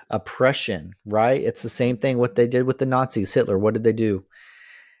 oppression, right? It's the same thing what they did with the Nazis, Hitler. What did they do?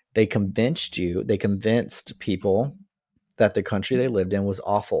 They convinced people that the country they lived in was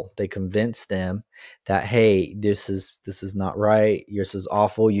awful. They convinced them that, hey, this is not right. This is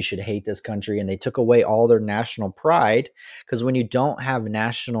awful. You should hate this country. And they took away all their national pride. Because when you don't have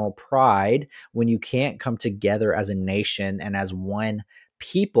national pride, when you can't come together as a nation and as one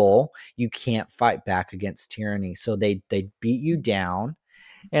people, you can't fight back against tyranny. So they beat you down.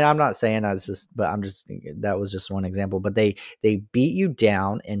 And I'm not saying that's just, but I'm just that was just one example. But they beat you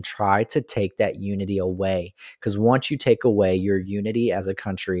down and try to take that unity away. Because once you take away your unity as a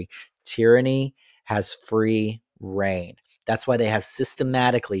country, tyranny has free reign. That's why they have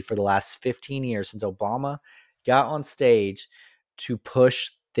systematically for the last 15 years since Obama got on stage to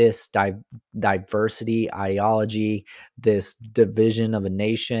push this diversity ideology, this division of a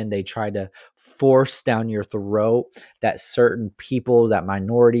nation. They try to force down your throat that certain people, that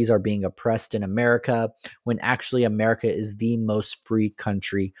minorities are being oppressed in America, when actually America is the most free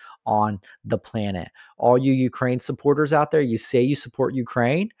country on the planet. All you Ukraine supporters out there, you say you support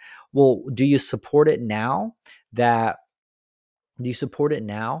Ukraine. Well, do you support it now that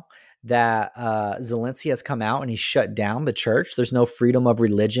Zelensky has come out and he shut down the church? There's no freedom of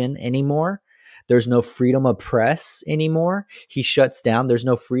religion anymore. There's no freedom of press anymore. He shuts down. There's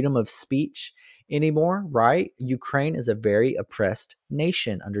no freedom of speech anymore, right? Ukraine is a very oppressed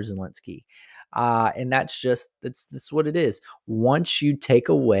nation under Zelensky. And that's what it is. Once you take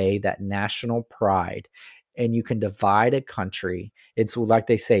away that national pride and you can divide a country, it's like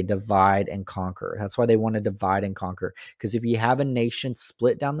they say, divide and conquer. That's why they want to divide and conquer. Because if you have a nation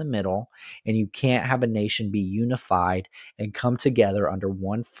split down the middle and you can't have a nation be unified and come together under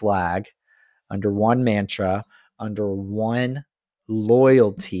one flag, under one mantra, under one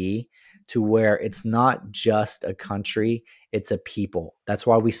loyalty, to where it's not just a country, it's a people. That's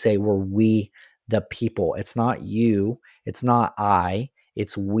why we say we're we the people. It's not you, it's not I,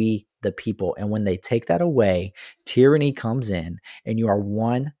 it's we the people. And when they take that away, tyranny comes in, and you are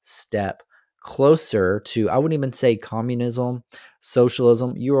one step closer to, I wouldn't even say communism,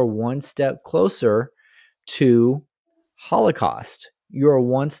 socialism. You are one step closer to Holocaust. You are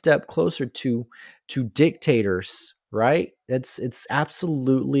one step closer to dictators, right? It's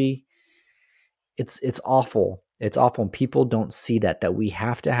absolutely, it's awful. It's awful. And people don't see that we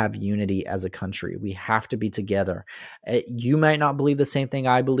have to have unity as a country. We have to be together. You might not believe the same thing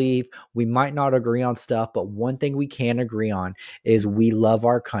I believe. We might not agree on stuff, but one thing we can agree on is we love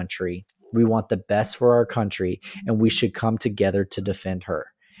our country. We want the best for our country, and we should come together to defend her.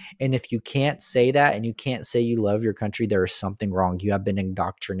 And if you can't say that, and you can't say you love your country, there is something wrong. You have been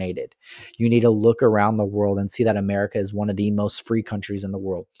indoctrinated. You need to look around the world and see that America is one of the most free countries in the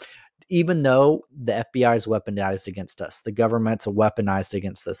world. Even though the FBI is weaponized against us, the government's weaponized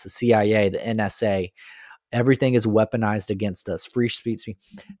against us, the CIA, the NSA, everything is weaponized against us. Free speech.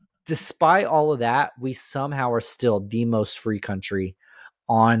 Despite all of that, we somehow are still the most free country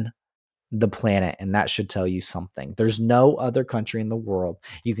on the planet, and that should tell you something. There's no other country in the world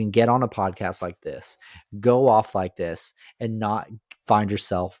you can get on a podcast like this, go off like this, and not find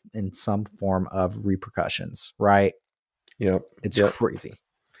yourself in some form of repercussions, right? Yep. It's Yep. crazy.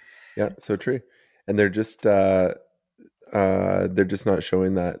 Yeah, so true. And they're just not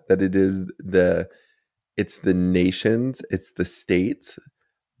showing that it is it's the nations, it's the states,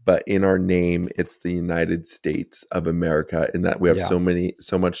 but in our name it's the United States of America, in that we have Yeah.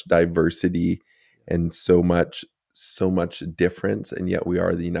 so much diversity and so much difference, and yet we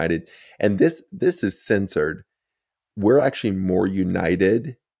are the United. And this is censored. We're actually more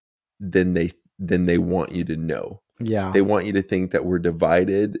united than they want you to know. Yeah. They want you to think that we're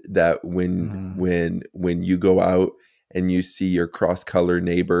divided, that when you go out and you see your cross-color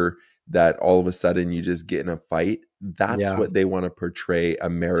neighbor, that all of a sudden you just get in a fight. That's Yeah. what they want to portray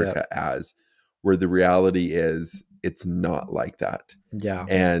America as, where the reality is it's not like that. Yeah.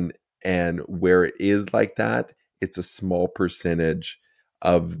 And where it is like that, it's a small percentage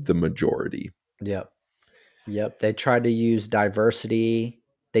of the majority. Yep. They tried to use diversity.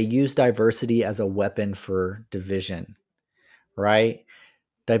 They use diversity as a weapon for division, right?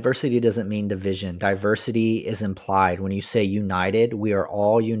 Diversity doesn't mean division. Diversity is implied. When you say united, we are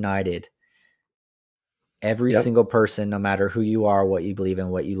all united. Every Yep. single person, no matter who you are, what you believe in,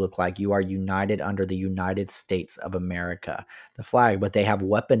 what you look like, you are united under the United States of America, the flag. But they have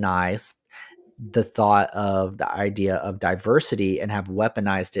weaponized the thought of the idea of diversity and have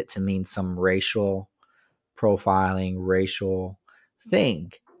weaponized it to mean some racial profiling, racial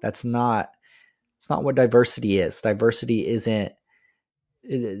thing. It's not what diversity is. Diversity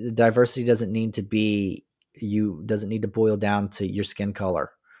doesn't need to be, doesn't need to boil down to your skin color,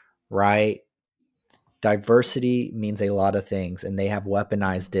 right? Diversity means a lot of things, and they have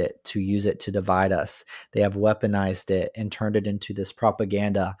weaponized it to use it to divide us. They have weaponized it and turned it into this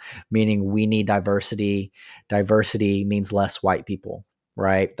propaganda, meaning we need diversity. Diversity means less white people,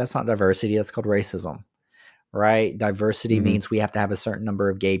 right? That's not diversity. That's called racism, right? Diversity means we have to have a certain number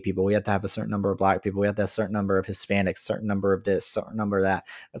of gay people. We have to have a certain number of black people. We have to have a certain number of Hispanics, certain number of this, certain number of that.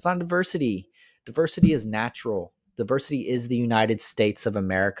 That's not diversity. Diversity is natural. Diversity is the United States of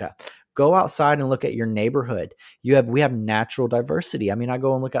America. Go outside and look at your neighborhood. We have natural diversity. I mean, I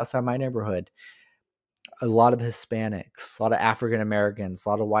go and look outside my neighborhood. A lot of Hispanics, a lot of African Americans, a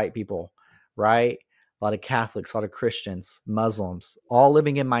lot of white people, right? A lot of Catholics, a lot of Christians, Muslims, all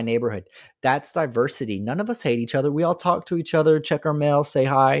living in my neighborhood. That's diversity. None of us hate each other. We all talk to each other, check our mail, say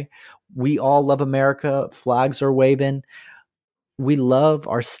hi. We all love America. Flags are waving. We love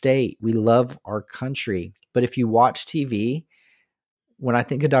our state. We love our country. But if you watch TV, when I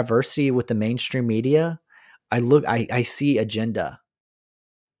think of diversity with the mainstream media, I see agenda,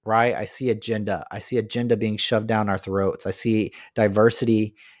 right? I see agenda. I see agenda being shoved down our throats. I see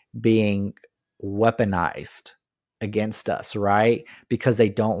diversity being weaponized against us, right? Because they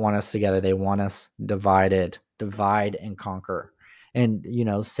don't want us together. They want us divided, divide and conquer. And,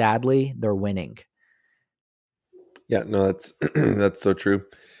 sadly, they're winning. Yeah, no, that's that's so true.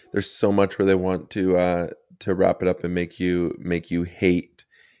 There's so much where they want to wrap it up and make you hate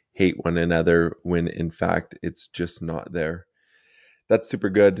one another, when in fact it's just not there. That's super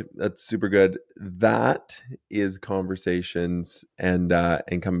good. That's super good. That is conversations, and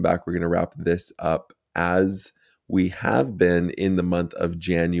coming back, we're gonna wrap this up, as we have been in the month of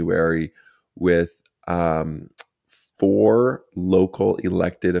January, with 4 local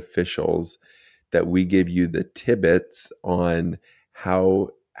elected officials that we give you the tidbits on how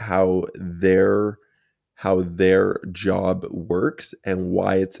how their how their job works and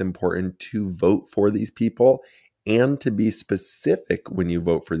why it's important to vote for these people and to be specific when you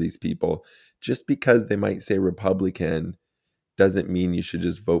vote for these people. Just because they might say Republican doesn't mean you should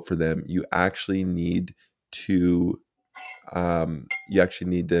just vote for them. To you actually need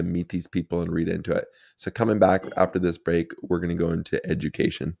to meet these people and read into it. So coming back after this break, we're going to go into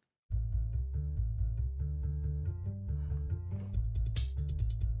education.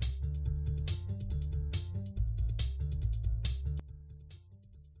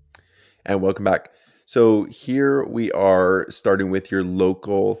 And welcome back. So here we are starting with your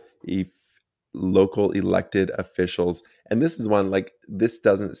local elected officials. And this is one, like, this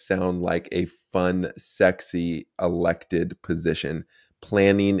doesn't sound like a fun, sexy elected position.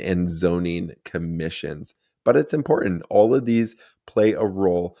 Planning and zoning commissions. But it's important. All of these play a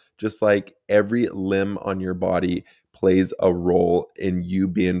role, just like every limb on your body plays a role in you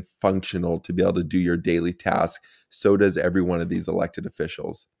being functional to be able to do your daily task. So does every one of these elected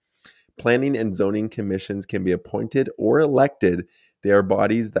officials. Planning and zoning commissions can be appointed or elected. They are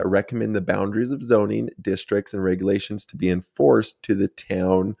bodies that recommend the boundaries of zoning districts and regulations to be enforced to the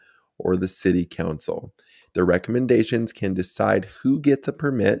town or the city council. The recommendations can decide who gets a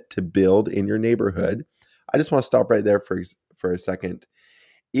permit to build in your neighborhood. I just want to stop right there for a second.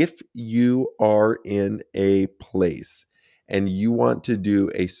 If you are in a place and you want to do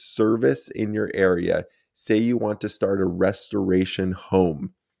a service in your area, say you want to start a restoration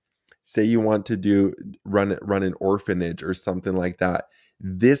home, say you want to run an orphanage or something like that,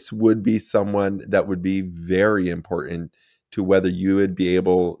 this would be someone that would be very important to whether you would be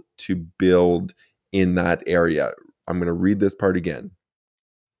able to build in that area. I'm going to read this part again.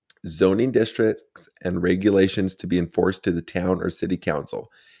 Zoning districts and regulations to be enforced to the town or city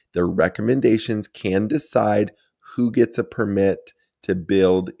council. Their recommendations can decide who gets a permit to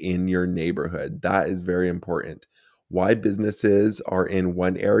build in your neighborhood. That is very important. Why businesses are in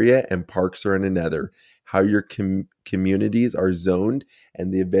one area and parks are in another. How your communities are zoned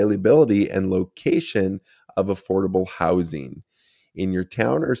and the availability and location of affordable housing in your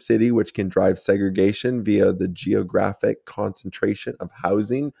town or city, which can drive segregation via the geographic concentration of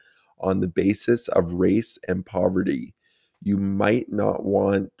housing on the basis of race and poverty. You might not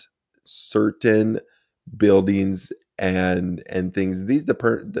want certain buildings and things. These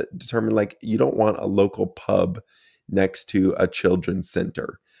determine, like, you don't want a local pub next to a children's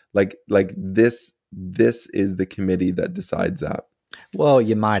center. Like this is the committee that decides that. Well,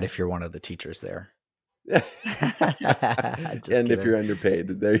 you might if you're one of the teachers there. And kidding. If you're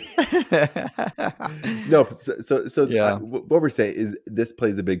underpaid, there. No, so Yeah. What we're saying is this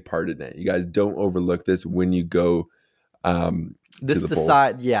plays a big part in it. You guys don't overlook this when you go. This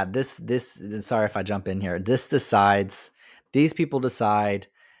decide, yeah. This. Sorry if I jump in here. This decides. These people decide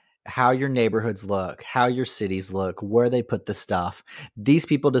how your neighborhoods look, how your cities look, where they put the stuff. These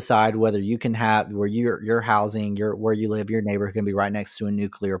people decide whether you can have where your housing, where you live, your neighborhood can be right next to a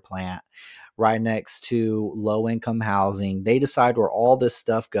nuclear plant, right next to low income housing. They decide where all this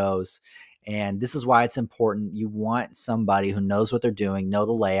stuff goes. And this is why it's important. You want somebody who knows what they're doing, know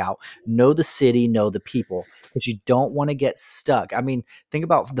the layout, know the city, know the people, because you don't want to get stuck. I mean, think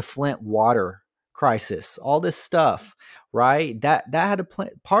about the Flint water crisis, all this stuff, right? That had a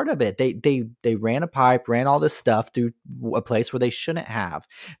part of it. They ran a pipe, ran all this stuff through a place where they shouldn't have.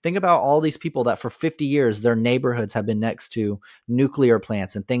 Think about all these people that for 50 years their neighborhoods have been next to nuclear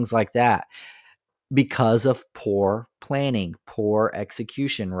plants and things like that, because of poor planning, poor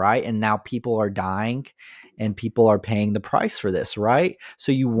execution, right? And now people are dying and people are paying the price for this, right?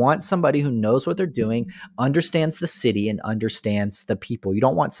 So you want somebody who knows what they're doing, understands the city, and understands the people. You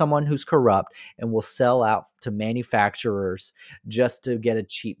don't want someone who's corrupt and will sell out to manufacturers just to get a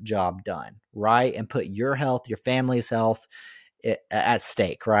cheap job done, right? And put your health, your family's health at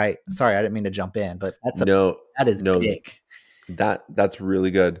stake, right? Sorry, I didn't mean to jump in, but that is big. That's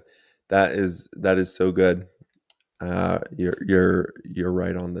really good. That is so good. You're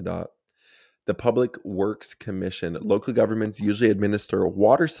right on the dot. The Public Works Commission. Local governments usually administer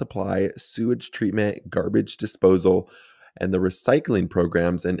water supply, sewage treatment, garbage disposal, and the recycling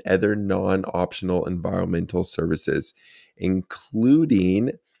programs and other non-optional environmental services,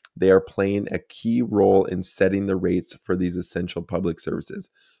 including they are playing a key role in setting the rates for these essential public services.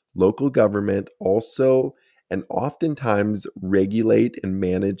 Local government also and oftentimes regulate and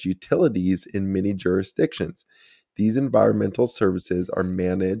manage utilities in many jurisdictions. These environmental services are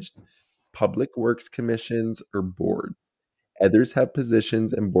managed public works commissions or boards. Others have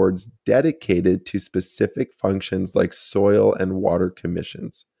positions and boards dedicated to specific functions like soil and water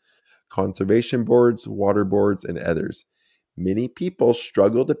commissions. conservation boards, water boards, and others. Many people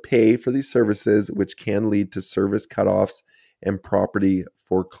struggle to pay for these services, which can lead to service cutoffs and property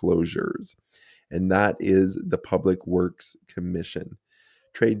foreclosures. And that is the Public Works Commission.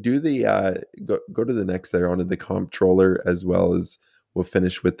 Trey, do the go to the next there onto the comptroller, as well as we'll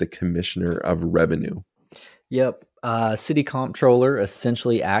finish with the Commissioner of Revenue. Yep. City comptroller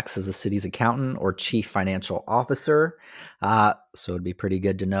essentially acts as the city's accountant or chief financial officer. So it'd be pretty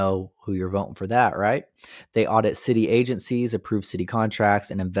good to know who you're voting for that, right? They audit city agencies, approve city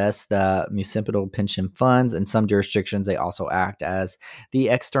contracts, and invest the municipal pension funds. In some jurisdictions, they also act as the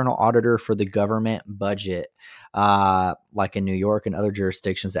external auditor for the government budget. Like in New York and other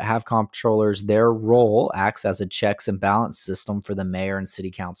jurisdictions that have comptrollers, their role acts as a checks and balance system for the mayor and city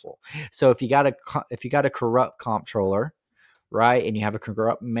council. So if you got a corrupt comptroller, right, and you have a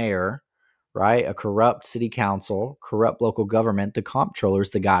corrupt mayor, right, a corrupt city council, corrupt local government, the comptroller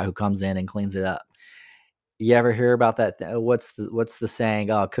is the guy who comes in and cleans it up. You ever hear about that? What's the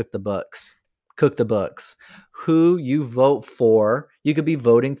saying? Oh, cook the books. Cook the books. Who you vote for, you could be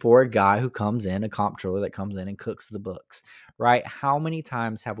voting for a guy who comes in, a comptroller that comes in and cooks the books, right? How many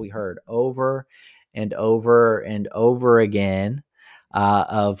times have we heard over and over and over again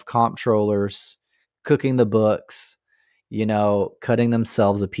of comptrollers cooking the books, cutting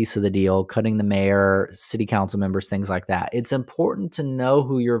themselves a piece of the deal, cutting the mayor, city council members, things like that? It's important to know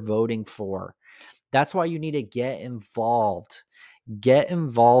who you're voting for. That's why you need to get involved. Get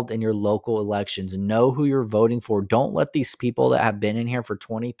involved in your local elections. Know who you're voting for. Don't let these people that have been in here for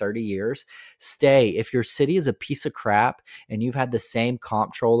 20, 30 years stay. If your city is a piece of crap and you've had the same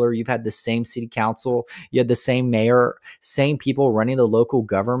comptroller, you've had the same city council, you had the same mayor, same people running the local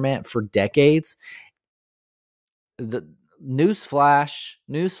government for decades, the newsflash,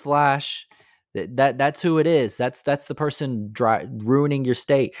 that's who it is. That's the person ruining your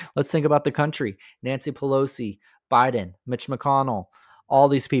state. Let's think about the country. Nancy Pelosi, Biden, Mitch McConnell, all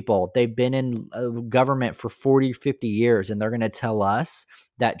these people, they've been in government for 40, 50 years, and they're going to tell us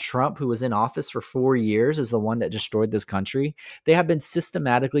that Trump, who was in office for 4 years, is the one that destroyed this country. They have been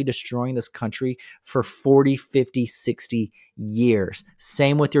systematically destroying this country for 40, 50, 60 years.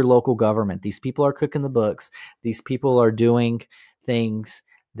 Same with your local government. These people are cooking the books. These people are doing things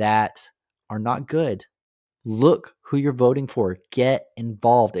that are not good. Look who you're voting for. Get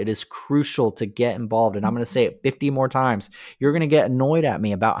involved. It is crucial to get involved. And I'm going to say it 50 more times. You're going to get annoyed at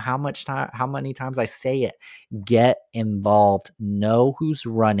me about how many times I say it. Get involved. Know who's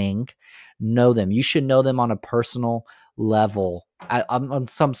running. Know them. You should know them on a personal level, on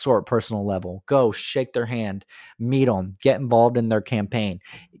some sort of personal level. Go shake their hand, meet them, get involved in their campaign.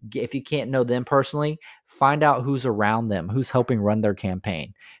 If you can't know them personally, find out who's around them, who's helping run their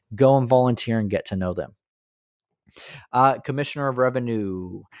campaign. Go and volunteer and get to know them. Commissioner of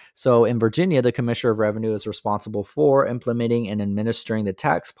Revenue. So in Virginia, the Commissioner of Revenue is responsible for implementing and administering the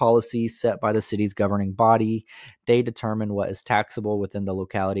tax policies set by the city's governing body. They determine what is taxable within the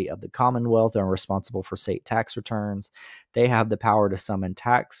locality of the Commonwealth and are responsible for state tax returns. They have the power to summon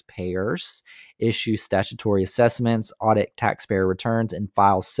taxpayers, issue statutory assessments, audit taxpayer returns, and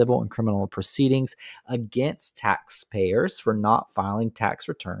file civil and criminal proceedings against taxpayers for not filing tax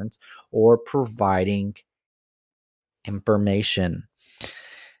returns or providing information.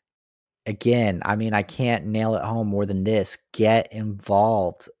 Again, I can't nail it home more than this. Get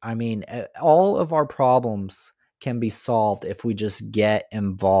involved. All of our problems can be solved if we just get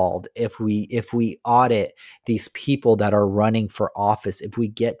involved. If we audit these people that are running for office, if we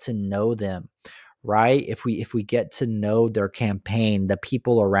get to know them, right? If we get to know their campaign, the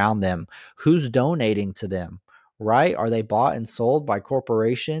people around them, who's donating to them, right? Are they bought and sold by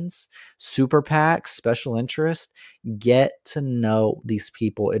corporations, super PACs, special interest? Get to know these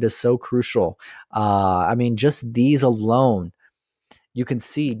people. It is so crucial. Just these alone, you can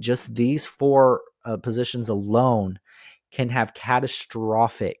see just these four positions alone can have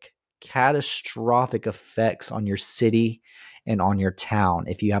catastrophic effects on your city and on your town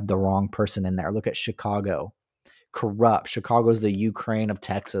if you have the wrong person in there. Look at Chicago. Corrupt. Chicago's the Ukraine of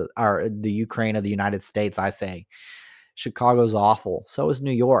Texas, or the Ukraine of the United States, I say. Chicago's awful. So is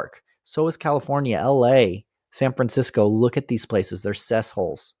New York. So is California, LA, San Francisco. Look at these places. They're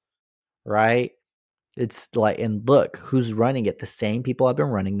cessholes, right? It's like, and look who's running it. The same people have been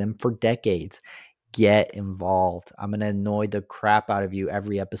running them for decades. Get involved. I'm going to annoy the crap out of you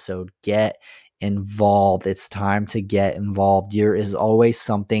every episode. Get involved. It's time to get involved. There is always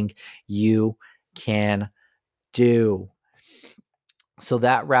something you can do. So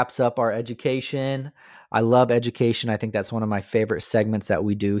that wraps up our education. I love education. I think that's one of my favorite segments that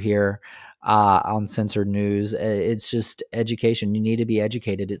we do here. on Censored News. It's just education. You need to be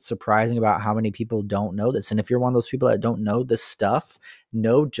educated. It's surprising about how many people don't know this. And if you're one of those people that don't know this stuff,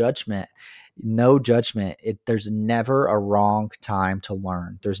 no judgment. No judgment. There's never a wrong time to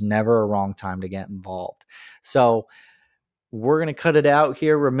learn. There's never a wrong time to get involved. So we're going to cut it out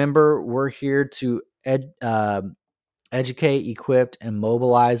here. Remember, we're here to educate, equip, and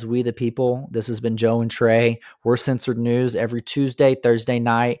mobilize we the people. This has been Joe and Trey. We're Censored News every Tuesday, Thursday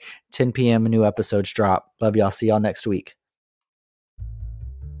night, 10 p.m. New episodes drop. Love y'all. See y'all next week.